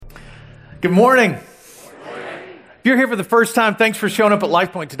Good morning. If you're here for the first time, thanks for showing up at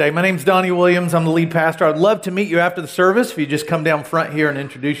LifePoint today. My name's Donnie Williams. I'm the lead pastor. I'd love to meet you after the service. If you just come down front here and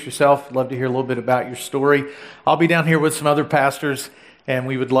introduce yourself, I'd love to hear a little bit about your story. I'll be down here with some other pastors, and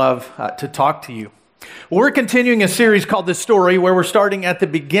we would love to talk to you. Well, we're continuing a series called The Story, where we're starting at the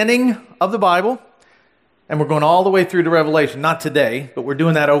beginning of the Bible, and we're going all the way through to Revelation. Not today, but we're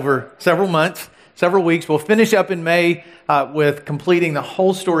doing that over several months, several weeks. We'll finish up in May with completing the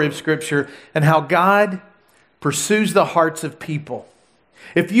whole story of Scripture and how God pursues the hearts of people.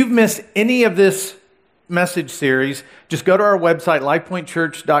 If you've missed any of this message series, just go to our website,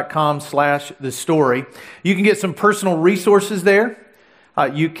 lifepointchurch.com/thestory. You can get some personal resources there.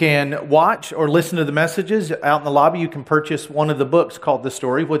 You can watch or listen to the messages. Out in the lobby, you can purchase one of the books called The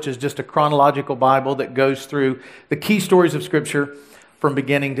Story, which is just a chronological Bible that goes through the key stories of Scripture from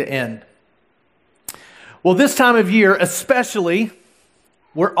beginning to end. Well, this time of year especially,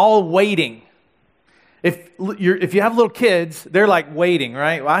 we're all waiting. If you have little kids, they're like waiting,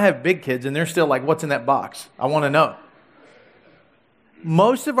 right? Well, I have big kids, and they're still like, what's in that box? I want to know.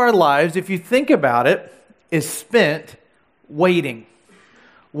 Most of our lives, if you think about it, is spent waiting.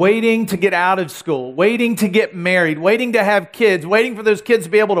 Waiting to get out of school, waiting to get married, waiting to have kids, waiting for those kids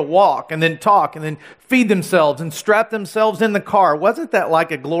to be able to walk and then talk and then feed themselves and strap themselves in the car. Wasn't that like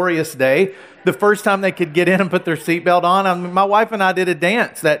a glorious day? The first time they could get in and put their seatbelt on. I mean, my wife and I did a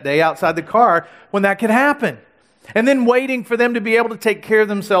dance that day outside the car when that could happen. And then waiting for them to be able to take care of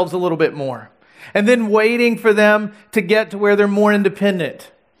themselves a little bit more. And then waiting for them to get to where they're more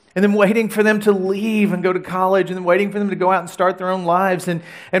independent. And then waiting for them to leave and go to college, and then waiting for them to go out and start their own lives. And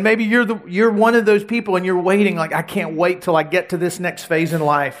maybe you're one of those people, and you're waiting like, I can't wait till I get to this next phase in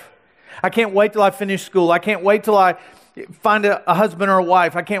life. I can't wait till I finish school. I can't wait till I find a husband or a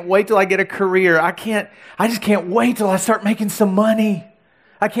wife. I can't wait till I get a career. I just can't wait till I start making some money.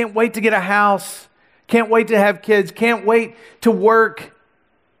 I can't wait to get a house. Can't wait to have kids. Can't wait to work.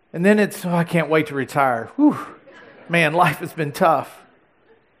 And then I can't wait to retire. Whew. Man, life has been tough.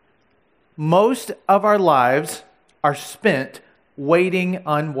 Most of our lives are spent waiting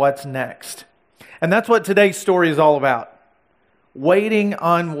on what's next. And that's what today's story is all about. Waiting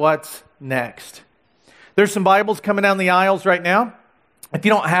on what's next. There's some Bibles coming down the aisles right now. If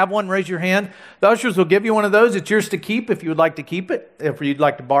you don't have one, raise your hand. The ushers will give you one of those. It's yours to keep if you would like to keep it. If you'd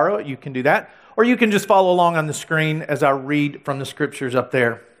like to borrow it, you can do that. Or you can just follow along on the screen as I read from the scriptures up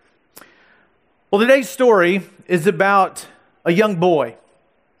there. Well, today's story is about a young boy.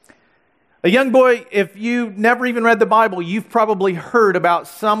 A young boy, if you never even read the Bible, you've probably heard about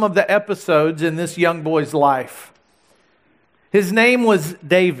some of the episodes in this young boy's life. His name was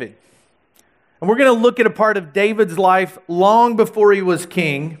David. And we're going to look at a part of David's life long before he was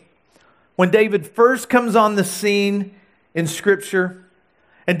king, when David first comes on the scene in Scripture.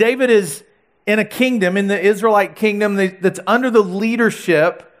 And David is in a kingdom, in the Israelite kingdom, that's under the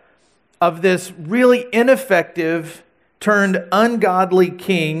leadership of this really ineffective turned ungodly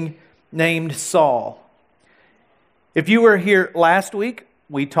king named Saul. If you were here last week,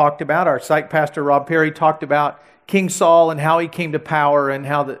 we talked about, our site pastor Rob Perry talked about King Saul and how he came to power and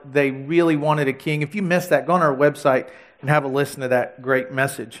how they really wanted a king. If you missed that, go on our website and have a listen to that great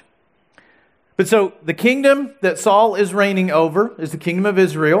message. But so the kingdom that Saul is reigning over is the kingdom of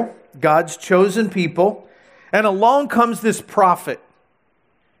Israel, God's chosen people. And along comes this prophet.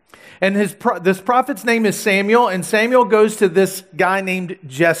 And this prophet's name is Samuel, and Samuel goes to this guy named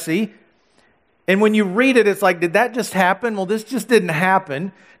Jesse. And when you read it, it's like, did that just happen? Well, this just didn't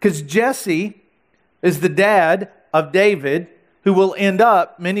happen, because Jesse is the dad of David, who will end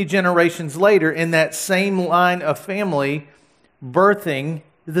up many generations later in that same line of family birthing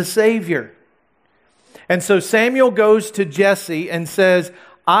the Savior. And so Samuel goes to Jesse and says,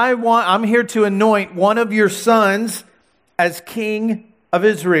 I'm here to anoint one of your sons as king of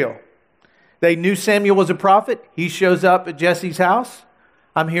Israel. They knew Samuel was a prophet. He shows up at Jesse's house.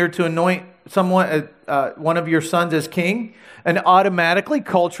 I'm here to anoint one of your sons as king. And automatically,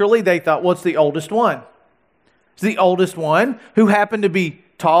 culturally, they thought, well, it's the oldest one. It's the oldest one who happened to be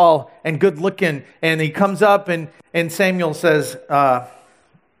tall and good looking. And he comes up and Samuel says,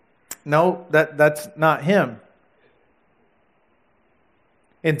 no, that's not him.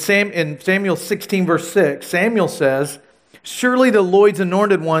 In Samuel 16 verse 6, Samuel says, surely the Lord's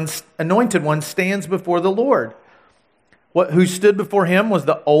anointed one stands before the Lord. Who stood before him was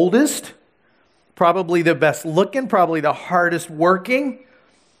the oldest, probably the best looking, probably the hardest working,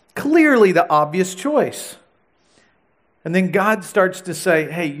 clearly the obvious choice. And then God starts to say,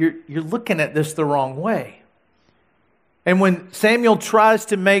 hey, you're looking at this the wrong way. And when Samuel tries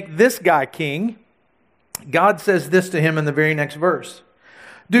to make this guy king, God says this to him in the very next verse.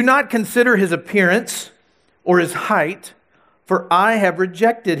 Do not consider his appearance or his height, for I have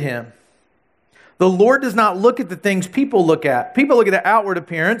rejected him. The Lord does not look at the things people look at. People look at the outward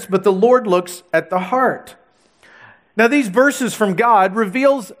appearance, but the Lord looks at the heart. Now, these verses from God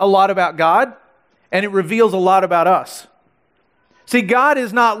reveals a lot about God, and it reveals a lot about us. See, God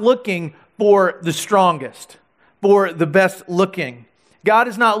is not looking for the strongest, for the best looking. God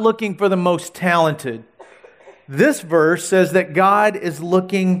is not looking for the most talented. This verse says that God is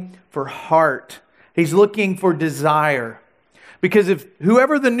looking for heart. He's looking for desire. Because if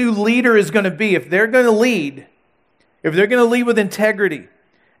whoever the new leader is going to be, if they're going to lead with integrity,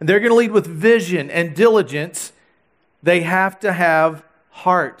 and they're going to lead with vision and diligence, they have to have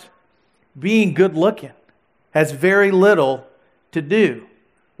heart. Being good looking has very little to do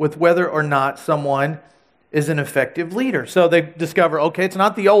with whether or not someone is an effective leader. So they discover, okay, it's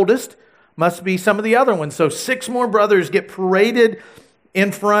not the oldest, must be some of the other ones. So 6 more brothers get paraded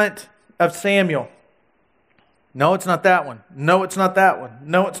in front of Samuel. No, it's not that one. No, it's not that one.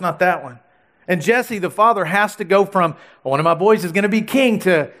 No, it's not that one. And Jesse, the father, has to go from, one of my boys is going to be king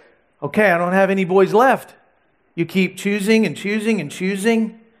to, okay, I don't have any boys left. You keep choosing and choosing and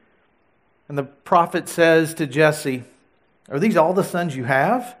choosing. And the prophet says to Jesse, are these all the sons you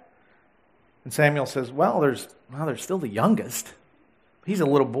have? And Samuel says, there's still the youngest. He's a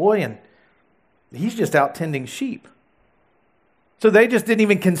little boy and he's just out tending sheep. So they just didn't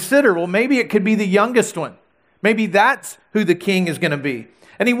even consider, maybe it could be the youngest one. Maybe that's who the king is going to be.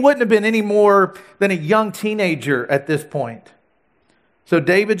 And he wouldn't have been any more than a young teenager at this point. So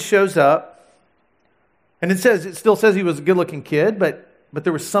David shows up, and it still says he was a good-looking kid, but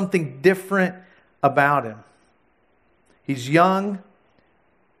there was something different about him. He's young,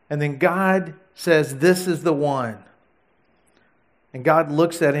 and then God says, this is the one. And God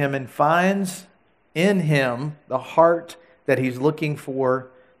looks at him and finds in him the heart that he's looking for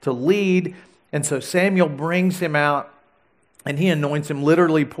to lead. And so Samuel brings him out and he anoints him,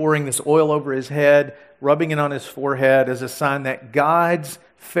 literally pouring this oil over his head, rubbing it on his forehead as a sign that God's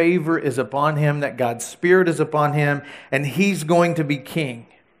favor is upon him, that God's Spirit is upon him, and he's going to be king.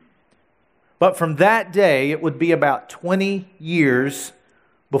 But from that day, it would be about 20 years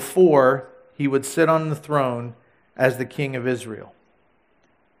before he would sit on the throne as the king of Israel.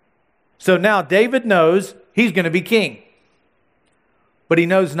 So now David knows he's going to be king. But he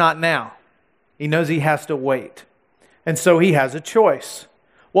knows not now. He knows he has to wait. And so he has a choice.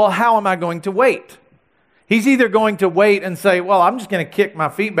 Well, how am I going to wait? He's either going to wait and say, I'm just going to kick my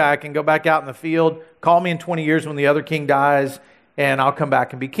feet back and go back out in the field, call me in 20 years when the other king dies, and I'll come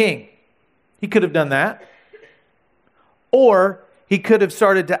back and be king. He could have done that. Or he could have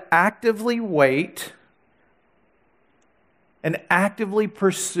started to actively wait and actively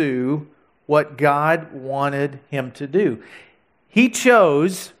pursue what God wanted him to do. He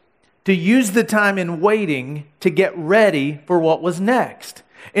chose to use the time in waiting to get ready for what was next.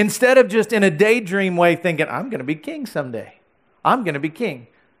 Instead of just in a daydream way thinking, I'm going to be king someday. I'm going to be king.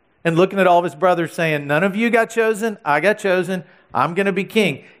 And looking at all of his brothers saying, none of you got chosen, I got chosen, I'm going to be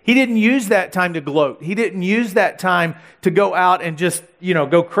king. He didn't use that time to gloat. He didn't use that time to go out and just,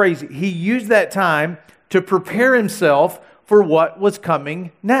 go crazy. He used that time to prepare himself for what was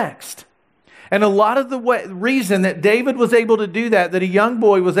coming next. And a lot of the reason that David was able to do that a young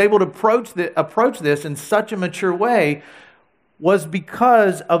boy was able to approach this in such a mature way, was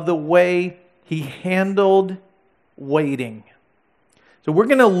because of the way he handled waiting. So we're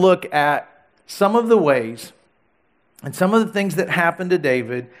going to look at some of the ways and some of the things that happened to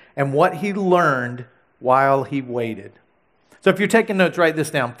David and what he learned while he waited. So if you're taking notes, write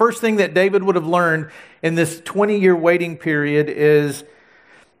this down. First thing that David would have learned in this 20-year waiting period is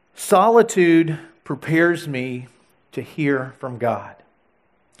solitude prepares me to hear from God.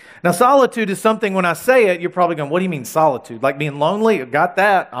 Now, solitude is something, when I say it, you're probably going, what do you mean solitude? Like being lonely? Got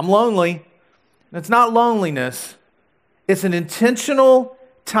that. I'm lonely. And it's not loneliness. It's an intentional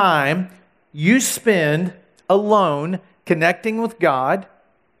time you spend alone connecting with God,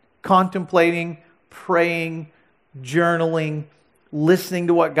 contemplating, praying, journaling, listening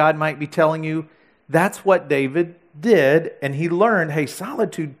to what God might be telling you. That's what David did, and he learned, hey,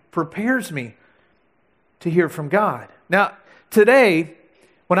 solitude prepares me to hear from God. Now, today,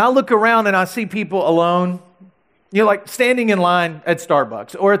 when I look around and I see people alone, like standing in line at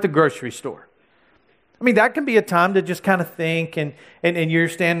Starbucks or at the grocery store. I mean, that can be a time to just kind of think and you're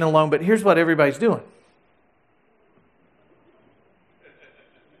standing alone, but here's what everybody's doing.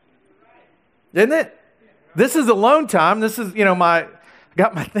 Isn't it? This is alone time. This is, I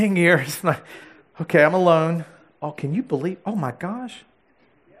got my thing here. Okay, I'm alone. Oh, can you believe? Oh my gosh.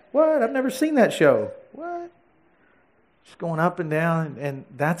 What? I've never seen that show. What? just going up and down, and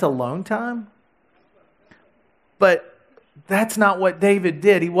that's alone time? But that's not what David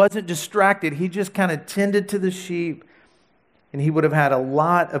did. He wasn't distracted. He just kind of tended to the sheep, and he would have had a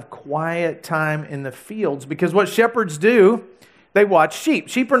lot of quiet time in the fields, because what shepherds do, they watch sheep.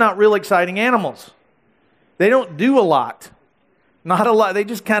 Sheep are not real exciting animals. They don't do a lot. Not a lot. They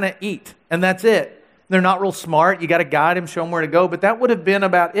just kind of eat, and that's it. They're not real smart. You got to guide them, show them where to go, but that would have been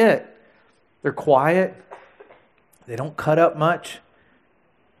about it. They're quiet. They don't cut up much.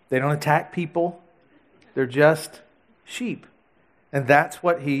 They don't attack people. They're just sheep. And that's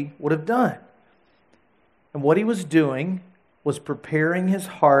what he would have done. And what he was doing was preparing his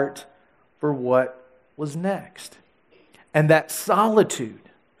heart for what was next. And that solitude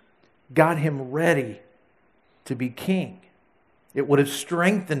got him ready to be king. It would have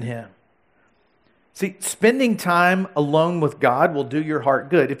strengthened him. See, spending time alone with God will do your heart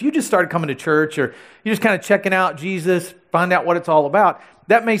good. If you just started coming to church, or you're just kind of checking out Jesus, find out what it's all about,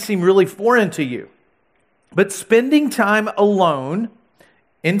 that may seem really foreign to you. But spending time alone,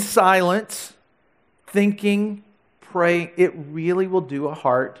 in silence, thinking, praying, it really will do a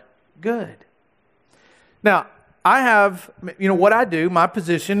heart good. Now, I have, what I do, my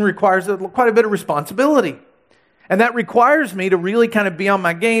position requires quite a bit of responsibility. And that requires me to really kind of be on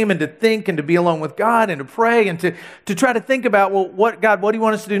my game and to think and to be alone with God and to pray and to try to think about, God, what do you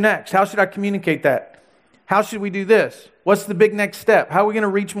want us to do next? How should I communicate that? How should we do this? What's the big next step? How are we going to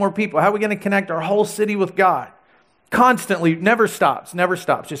reach more people? How are we going to connect our whole city with God? Constantly, never stops,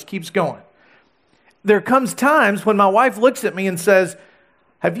 just keeps going. There comes times when my wife looks at me and says,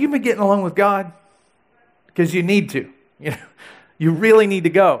 have you been getting along with God? Because you need to. You really need to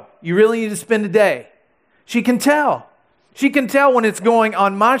go. You really need to spend a day. She can tell. She can tell when it's going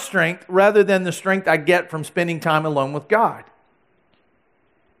on my strength rather than the strength I get from spending time alone with God.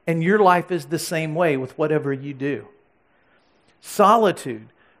 And your life is the same way with whatever you do. Solitude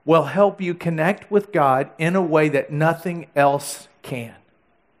will help you connect with God in a way that nothing else can.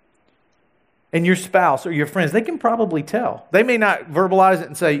 And your spouse or your friends, they can probably tell. They may not verbalize it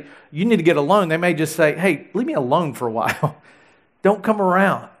and say, you need to get alone. They may just say, hey, leave me alone for a while. Don't come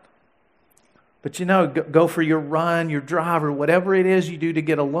around. But go for your run, your drive, or whatever it is you do to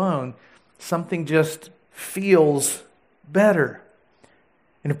get alone. Something just feels better.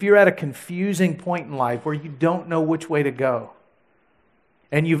 And if you're at a confusing point in life where you don't know which way to go,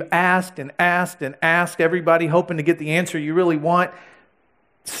 and you've asked and asked and asked everybody hoping to get the answer you really want,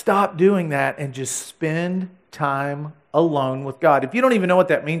 stop doing that and just spend time alone with God. If you don't even know what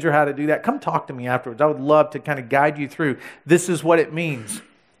that means or how to do that, come talk to me afterwards. I would love to kind of guide you through. This is what it means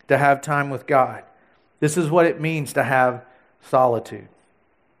to have time with God. This is what it means to have solitude.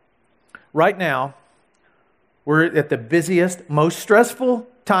 Right now, we're at the busiest, most stressful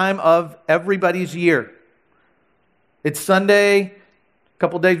time of everybody's year. It's Sunday, a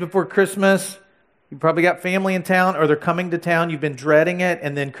couple days before Christmas. You probably got family in town, or they're coming to town. You've been dreading it,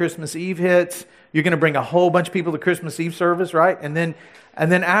 and then Christmas Eve hits. You're going to bring a whole bunch of people to Christmas Eve service, right? And then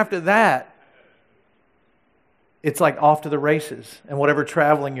after that, it's like off to the races and whatever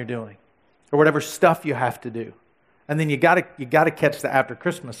traveling you're doing or whatever stuff you have to do. And then you got to catch the after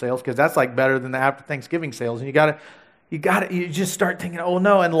Christmas sales, because that's like better than the after Thanksgiving sales. And you just start thinking, oh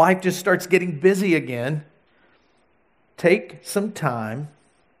no, and life just starts getting busy again. Take some time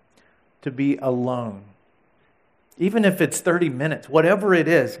to be alone. Even if it's 30 minutes, whatever it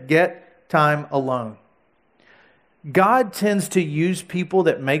is, get time alone. God tends to use people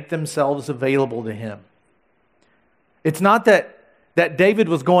that make themselves available to Him. It's not that David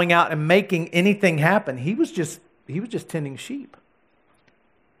was going out and making anything happen. He was just tending sheep.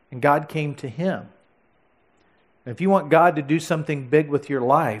 And God came to him. And if you want God to do something big with your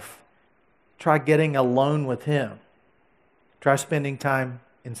life, try getting alone with Him. Try spending time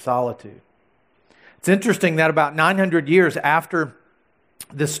in solitude. It's interesting that about 900 years after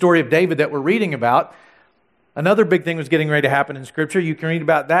this story of David that we're reading about, another big thing was getting ready to happen in Scripture. You can read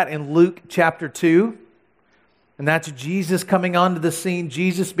about that in Luke chapter 2. And that's Jesus coming onto the scene,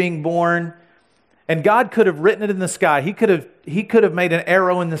 Jesus being born. And God could have written it in the sky. He could have made an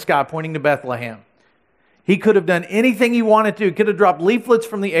arrow in the sky pointing to Bethlehem. He could have done anything He wanted to. He could have dropped leaflets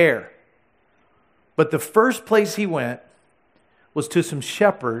from the air. But the first place He went was to some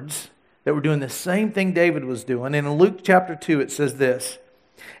shepherds that were doing the same thing David was doing. And in Luke chapter 2, it says this: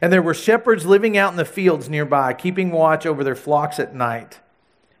 and there were shepherds living out in the fields nearby, keeping watch over their flocks at night.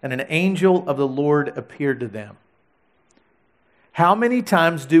 And an angel of the Lord appeared to them. How many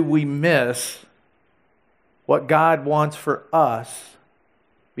times do we miss what God wants for us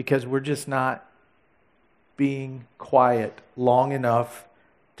because we're just not being quiet long enough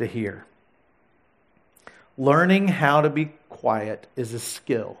to hear? Learning how to be quiet is a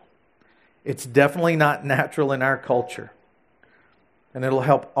skill. It's definitely not natural in our culture. And it'll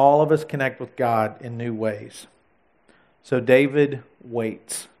help all of us connect with God in new ways. So David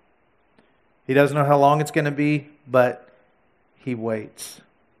waits. He doesn't know how long it's going to be, but he waits.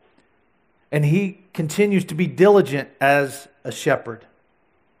 And he continues to be diligent as a shepherd.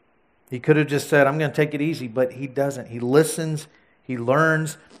 He could have just said, I'm going to take it easy, but he doesn't. He listens, he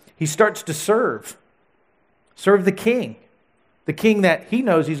learns, he starts to serve. Serve the king that he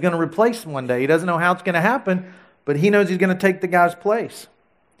knows he's going to replace one day. He doesn't know how it's going to happen, but he knows he's going to take the guy's place.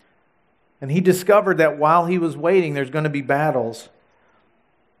 And he discovered that while he was waiting, there's going to be battles.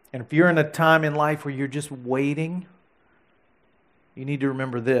 And if you're in a time in life where you're just waiting, you need to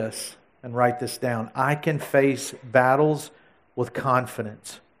remember this and write this down. I can face battles with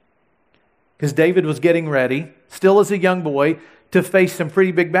confidence. Because David was getting ready, still as a young boy, to face some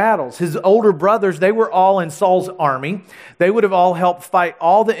pretty big battles. His older brothers, they were all in Saul's army. They would have all helped fight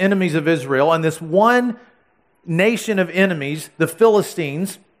all the enemies of Israel. And this one nation of enemies, the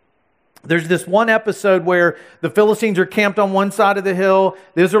Philistines, there's this one episode where the Philistines are camped on one side of the hill,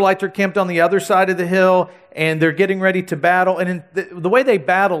 the Israelites are camped on the other side of the hill, and they're getting ready to battle. And the way they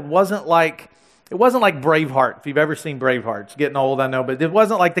battled wasn't like Braveheart, if you've ever seen Braveheart. It's getting old, I know, but it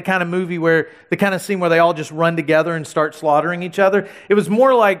wasn't like the kind of movie where, the kind of scene where they all just run together and start slaughtering each other. It was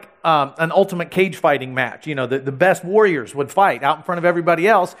more like an ultimate cage fighting match. You know, the best warriors would fight out in front of everybody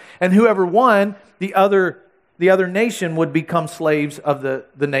else, and whoever won, the other nation would become slaves of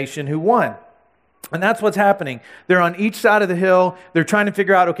the nation who won. And that's what's happening. They're on each side of the hill. They're trying to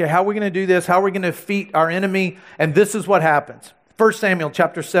figure out, okay, how are we going to do this? How are we going to defeat our enemy? And this is what happens. 1 Samuel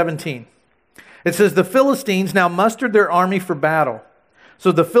chapter 17. It says, the Philistines now mustered their army for battle.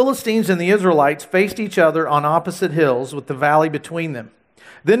 So the Philistines and the Israelites faced each other on opposite hills with the valley between them.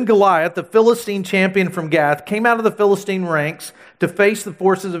 Then Goliath, the Philistine champion from Gath, came out of the Philistine ranks to face the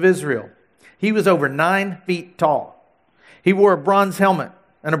forces of Israel. He was over 9 feet tall. He wore a bronze helmet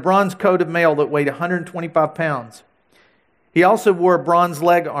and a bronze coat of mail that weighed 125 pounds. He also wore a bronze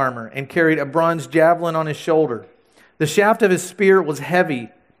leg armor and carried a bronze javelin on his shoulder. The shaft of his spear was heavy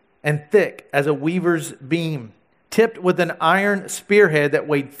and thick as a weaver's beam, tipped with an iron spearhead that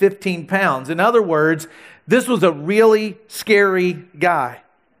weighed 15 pounds. In other words, this was a really scary guy.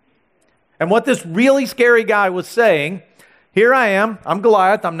 And what this really scary guy was saying, here I am, I'm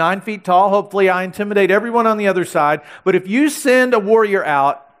Goliath, I'm 9 feet tall, hopefully I intimidate everyone on the other side, but if you send a warrior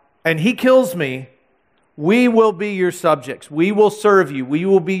out and he kills me, we will be your subjects, we will serve you, we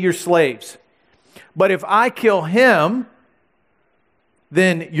will be your slaves. But if I kill him,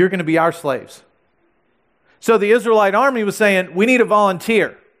 then you're going to be our slaves. So the Israelite army was saying, we need a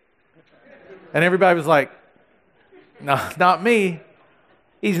volunteer. And everybody was like, no, not me.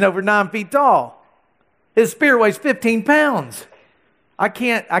 He's over 9 feet tall. His spear weighs 15 pounds. I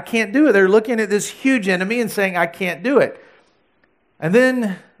can't do it. They're looking at this huge enemy and saying, I can't do it. And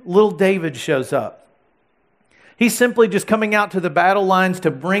then little David shows up. He's simply just coming out to the battle lines to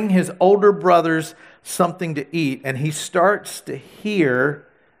bring his older brothers something to eat. And he starts to hear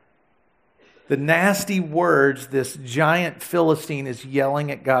the nasty words this giant Philistine is yelling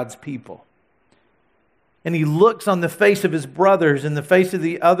at God's people. And he looks on the face of his brothers and the face of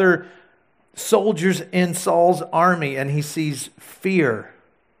the other soldiers in Saul's army, and he sees fear.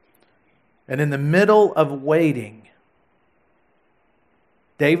 And in the middle of waiting,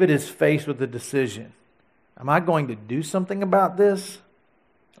 David is faced with a decision. Am I going to do something about this?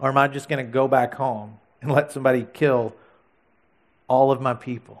 Or am I just going to go back home and let somebody kill all of my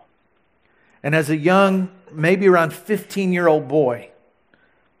people? And as a young, maybe around 15-year-old boy,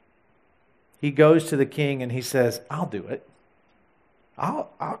 he goes to the king and he says, I'll do it.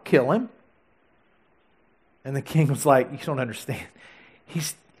 I'll kill him. And the king was like, you don't understand.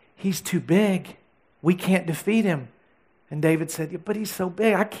 He's too big. We can't defeat him. And David said, yeah, but he's so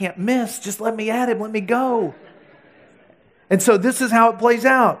big, I can't miss. Just let me at him. Let me go. And so this is how it plays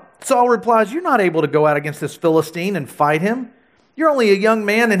out. Saul replies, you're not able to go out against this Philistine and fight him. You're only a young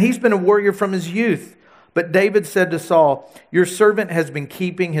man, and he's been a warrior from his youth. But David said to Saul, your servant has been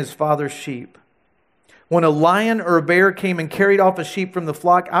keeping his father's sheep. When a lion or a bear came and carried off a sheep from the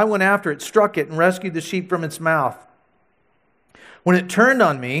flock, I went after it, struck it, and rescued the sheep from its mouth. When it turned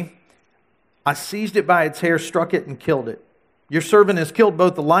on me, I seized it by its hair, struck it, and killed it. Your servant has killed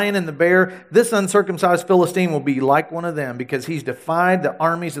both the lion and the bear. This uncircumcised Philistine will be like one of them, because he's defied the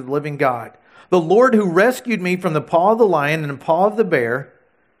armies of the living God. The Lord who rescued me from the paw of the lion and the paw of the bear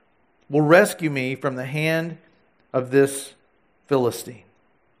will rescue me from the hand of this Philistine.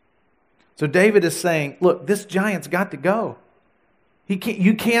 So David is saying, look, this giant's got to go.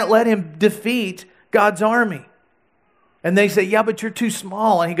 You can't let him defeat God's army. And they say, yeah, but you're too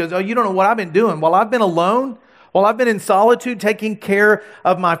small. And he goes, oh, you don't know what I've been doing. While I've been alone, while I've been in solitude taking care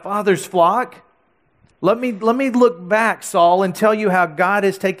of my Father's flock, let me look back, Saul, and tell you how God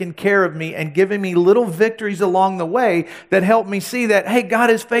has taken care of me and given me little victories along the way that help me see that, hey, God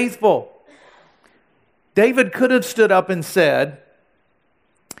is faithful. David could have stood up and said,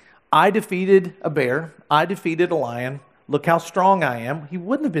 I defeated a bear. I defeated a lion. Look how strong I am. He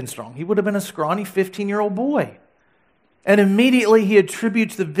wouldn't have been strong. He would have been a scrawny 15-year-old boy. And immediately he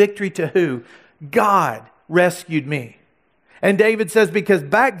attributes the victory to who? God rescued me. And David says, because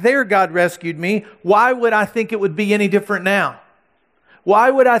back there God rescued me, why would I think it would be any different now? Why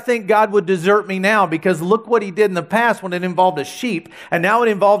would I think God would desert me now? Because look what he did in the past when it involved a sheep, and now it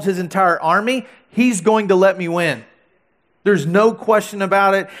involves his entire army. He's going to let me win. There's no question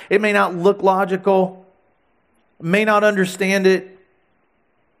about it. It may not look logical, may not understand it,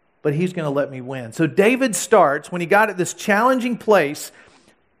 but he's going to let me win. So David starts, when he got at this challenging place,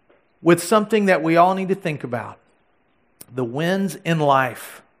 with something that we all need to think about. The wins in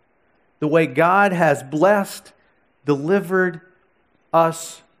life. The way God has blessed, delivered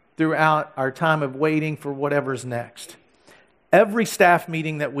us throughout our time of waiting for whatever's next. Every staff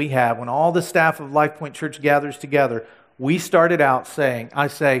meeting that we have, when all the staff of Life Point Church gathers together, we started out saying, I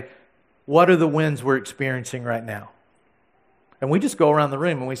say, what are the wins we're experiencing right now? And we just go around the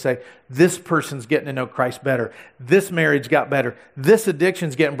room and we say, this person's getting to know Christ better. This marriage got better. This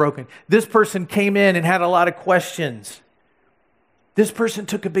addiction's getting broken. This person came in and had a lot of questions. This person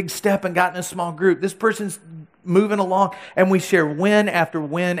took a big step and got in a small group. This person's moving along. And we share win after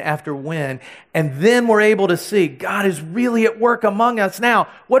win after win. And then we're able to see God is really at work among us now.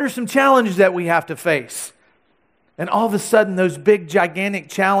 What are some challenges that we have to face? And all of a sudden, those big, gigantic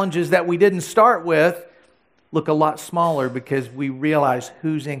challenges that we didn't start with look a lot smaller because we realize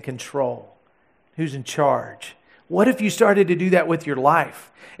who's in control, who's in charge. What if you started to do that with your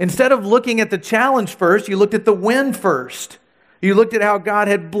life? Instead of looking at the challenge first, you looked at the win first. You looked at how God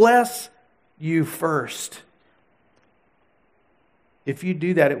had blessed you first. If you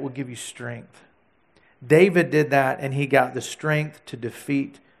do that, it will give you strength. David did that, and he got the strength to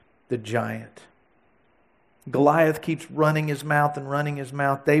defeat the giant. Goliath keeps running his mouth and running his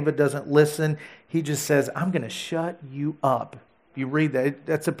mouth. David doesn't listen. He just says, I'm going to shut you up. If you read that,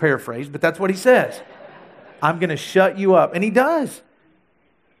 that's a paraphrase, but that's what he says. I'm going to shut you up. And he does.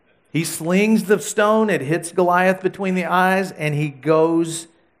 He slings the stone. It hits Goliath between the eyes, and he goes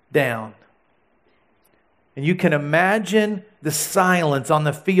down. And you can imagine the silence on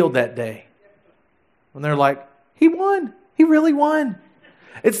the field that day. When they're like, he won. He really won.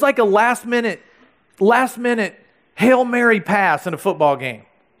 It's like a last minute Hail Mary pass in a football game.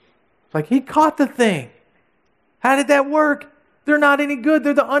 It's like, he caught the thing. How did that work? They're not any good.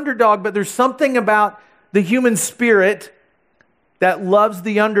 They're the underdog, but there's something about the human spirit that loves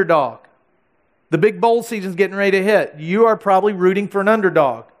the underdog. The big bowl season's getting ready to hit. You are probably rooting for an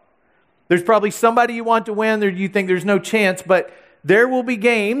underdog. There's probably somebody you want to win, or you think there's no chance, but there will be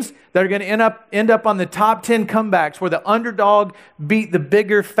games that are going to end up on the top 10 comebacks where the underdog beat the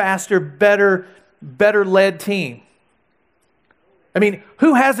bigger, faster, better led team. I mean,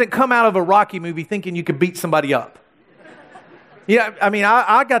 who hasn't come out of a Rocky movie thinking you could beat somebody up? Yeah, I mean,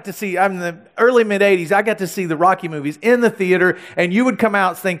 I got to see, I'm in the early mid-'80s, I got to see the Rocky movies in the theater, and you would come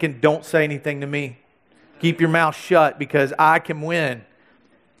out thinking, don't say anything to me. Keep your mouth shut because I can win.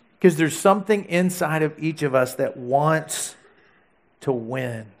 Because there's something inside of each of us that wants to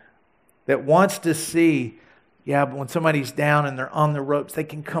win, that wants to see, yeah, but when somebody's down and they're on the ropes, they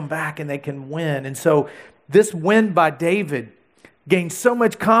can come back and they can win. And so this win by David gained so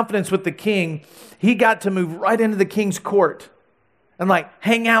much confidence with the king, he got to move right into the king's court and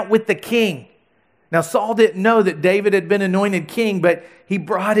hang out with the king. Now, Saul didn't know that David had been anointed king, but he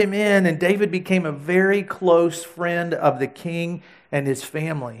brought him in, and David became a very close friend of the king and his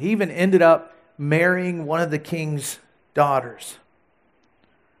family. He even ended up marrying one of the king's daughters.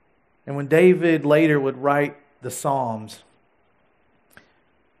 And when David later would write the Psalms,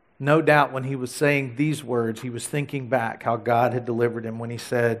 no doubt when he was saying these words, he was thinking back how God had delivered him when he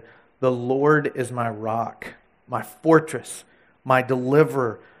said, the Lord is my rock, my fortress, my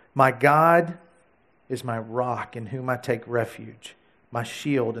deliverer. My God is my rock in whom I take refuge, my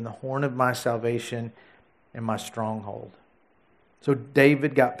shield and the horn of my salvation and my stronghold. So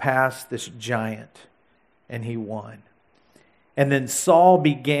David got past this giant and he won. And then Saul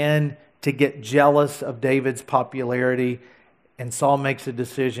began to get jealous of David's popularity, and Saul makes a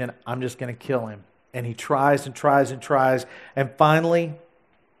decision, I'm just going to kill him. And he tries and tries and tries. And finally,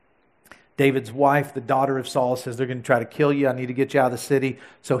 David's wife, the daughter of Saul, says they're going to try to kill you. I need to get you out of the city.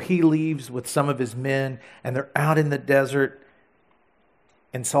 So he leaves with some of his men, and they're out in the desert.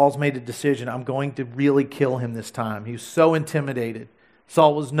 And Saul's made a decision. I'm going to really kill him this time. He was so intimidated.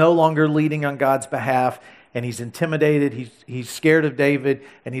 Saul was no longer leading on God's behalf, and he's intimidated. He's scared of David,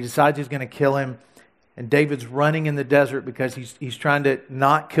 and he decides he's going to kill him. And David's running in the desert because he's trying to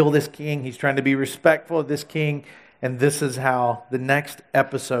not kill this king. He's trying to be respectful of this king. And this is how the next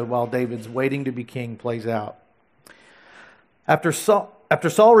episode, while David's waiting to be king, plays out. After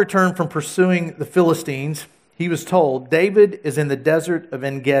Saul returned from pursuing the Philistines, he was told, David is in the desert of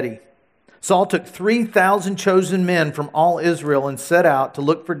En-Gedi. Saul took 3,000 chosen men from all Israel and set out to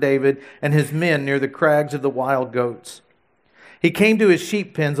look for David and his men near the crags of the wild goats. He came to his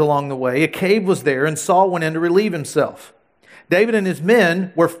sheep pens along the way. A cave was there, and Saul went in to relieve himself. David and his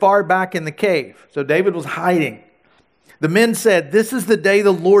men were far back in the cave, so David was hiding. The men said, this is the day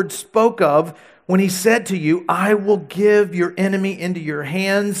the Lord spoke of when he said to you, I will give your enemy into your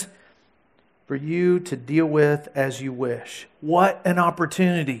hands for you to deal with as you wish. What an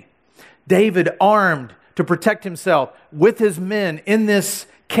opportunity. David, armed to protect himself with his men in this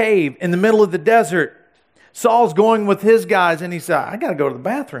cave in the middle of the desert. Saul's going with his guys, and he said, I got to go to the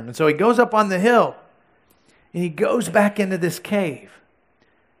bathroom. And so he goes up on the hill, and he goes back into this cave.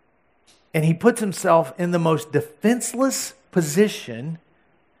 And he puts himself in the most defenseless position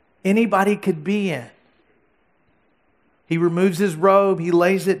anybody could be in. He removes his robe, he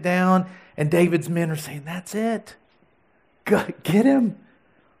lays it down, and David's men are saying, that's it. Get him.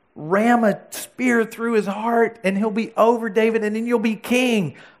 Ram a spear through his heart, and he'll be over, David, and then you'll be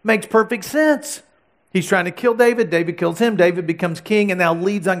king. Makes perfect sense. He's trying to kill David. David kills him. David becomes king and now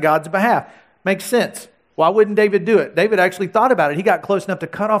leads on God's behalf. Makes sense. Why wouldn't David do it? David actually thought about it. He got close enough to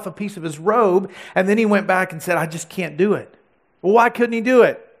cut off a piece of his robe, and then he went back and said, I just can't do it. Well, why couldn't he do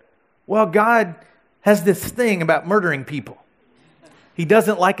it? Well, God has this thing about murdering people. He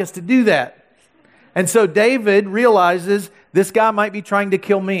doesn't like us to do that. And so David realizes this guy might be trying to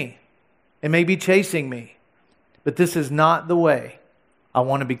kill me and may be chasing me, but this is not the way I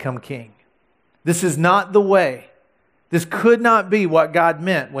want to become king. This is not the way. This could not be what God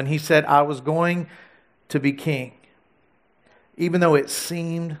meant when he said, I was going to be king, even though it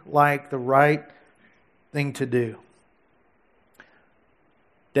seemed like the right thing to do.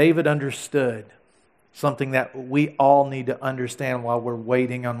 David understood something that we all need to understand while we're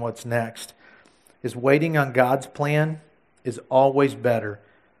waiting on what's next. Is waiting on God's plan is always better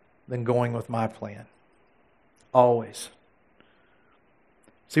than going with my plan. Always.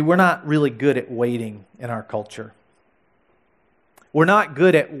 See, we're not really good at waiting in our culture. We're not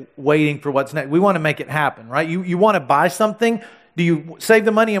good at waiting for what's next. We want to make it happen, right? You want to buy something. Do you save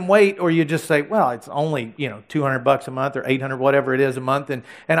the money and wait, or you just say, well, it's only, $200 a month or $800, whatever it is a month, and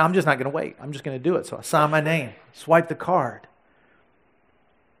I'm just not going to wait. I'm just going to do it. So I sign my name, swipe the card.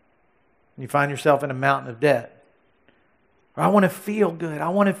 You find yourself in a mountain of debt. Or I want to feel good. I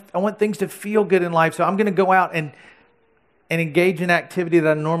want things to feel good in life, so I'm going to go out and engage in activity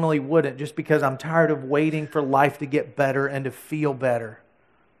that I normally wouldn't, just because I'm tired of waiting for life to get better and to feel better.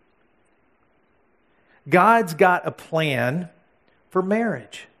 God's got a plan for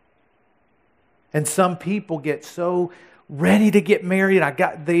marriage. And some people get so ready to get married,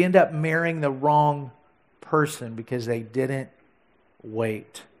 they end up marrying the wrong person because they didn't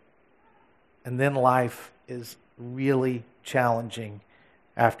wait. And then life is really challenging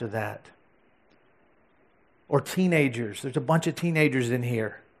after that. Or teenagers. There's a bunch of teenagers in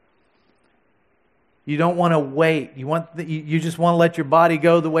here. You don't want to wait. You just want to let your body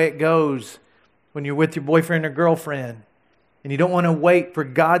go the way it goes when you're with your boyfriend or girlfriend. And you don't want to wait for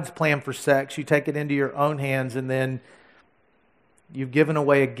God's plan for sex. You take it into your own hands, and then you've given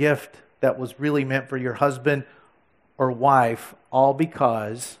away a gift that was really meant for your husband or wife, all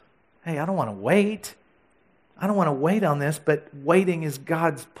because, hey, I don't want to wait. I don't want to wait on this, but waiting is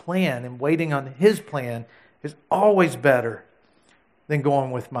God's plan, and waiting on His plan is always better than going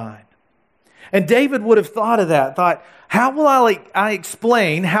with mine. And David would have thought of that, how will I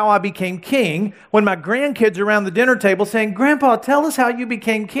explain how I became king when my grandkids are around the dinner table saying, Grandpa, tell us how you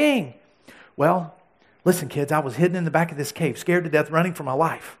became king. Well, listen, kids, I was hidden in the back of this cave, scared to death, running for my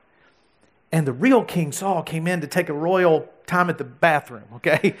life. And the real King Saul came in to take a royal time at the bathroom,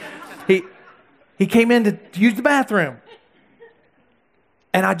 okay? He came in to use the bathroom.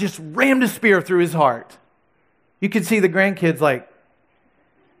 And I just rammed a spear through his heart. You can see the grandkids like,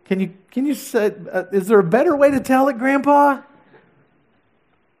 can you say, is there a better way to tell it, Grandpa?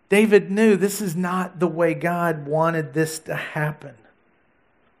 David knew this is not the way God wanted this to happen.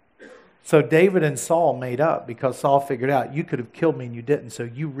 So David and Saul made up because Saul figured out, you could have killed me and you didn't. So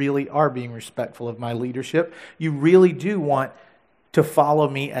you really are being respectful of my leadership. You really do want to follow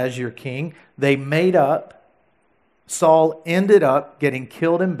me as your king. They made up. Saul ended up getting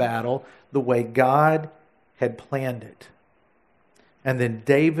killed in battle the way God had planned it. And then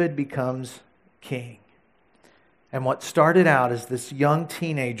David becomes king. And what started out as this young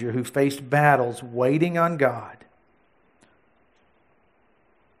teenager who faced battles waiting on God,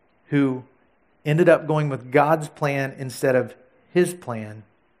 who ended up going with God's plan instead of his plan,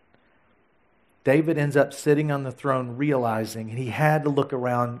 David ends up sitting on the throne realizing, and he had to look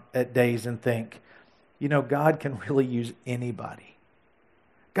around at days and think, God can really use anybody.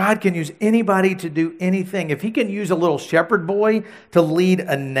 God can use anybody to do anything. If he can use a little shepherd boy to lead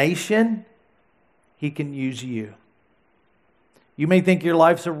a nation, he can use you. You may think your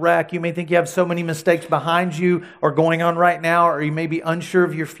life's a wreck. You may think you have so many mistakes behind you or going on right now, or you may be unsure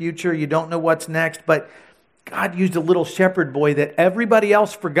of your future. You don't know what's next. But God used a little shepherd boy that everybody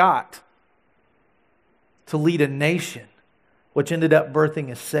else forgot to lead a nation, which ended up birthing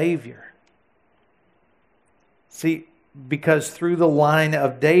a Savior. See, because through the line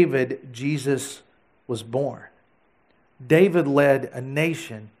of David, Jesus was born. David led a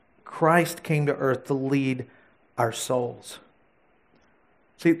nation. Christ came to earth to lead our souls.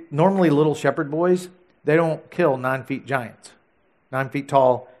 See, normally little shepherd boys, they don't kill 9 feet giants, 9 feet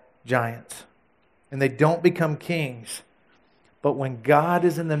tall giants. And they don't become kings. But when God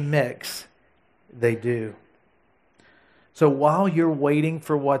is in the mix, they do. So while you're waiting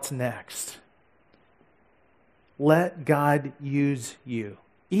for what's next, let God use you.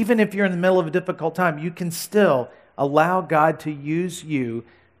 Even if you're in the middle of a difficult time, you can still allow God to use you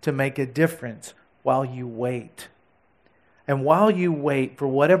to make a difference while you wait. And while you wait for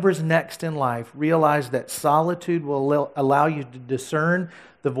whatever's next in life, realize that solitude will allow you to discern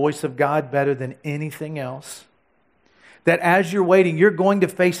the voice of God better than anything else. That as you're waiting, you're going to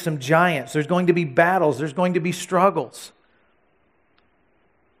face some giants. There's going to be battles. There's going to be struggles.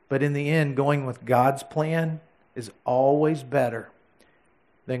 But in the end, going with God's plan is always better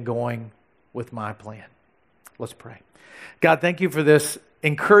than going with my plan. Let's pray. God, thank you for this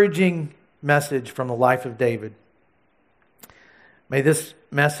encouraging message from the life of David. May this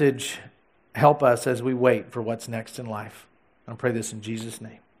message help us as we wait for what's next in life. I pray this in Jesus'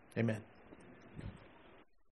 name. Amen.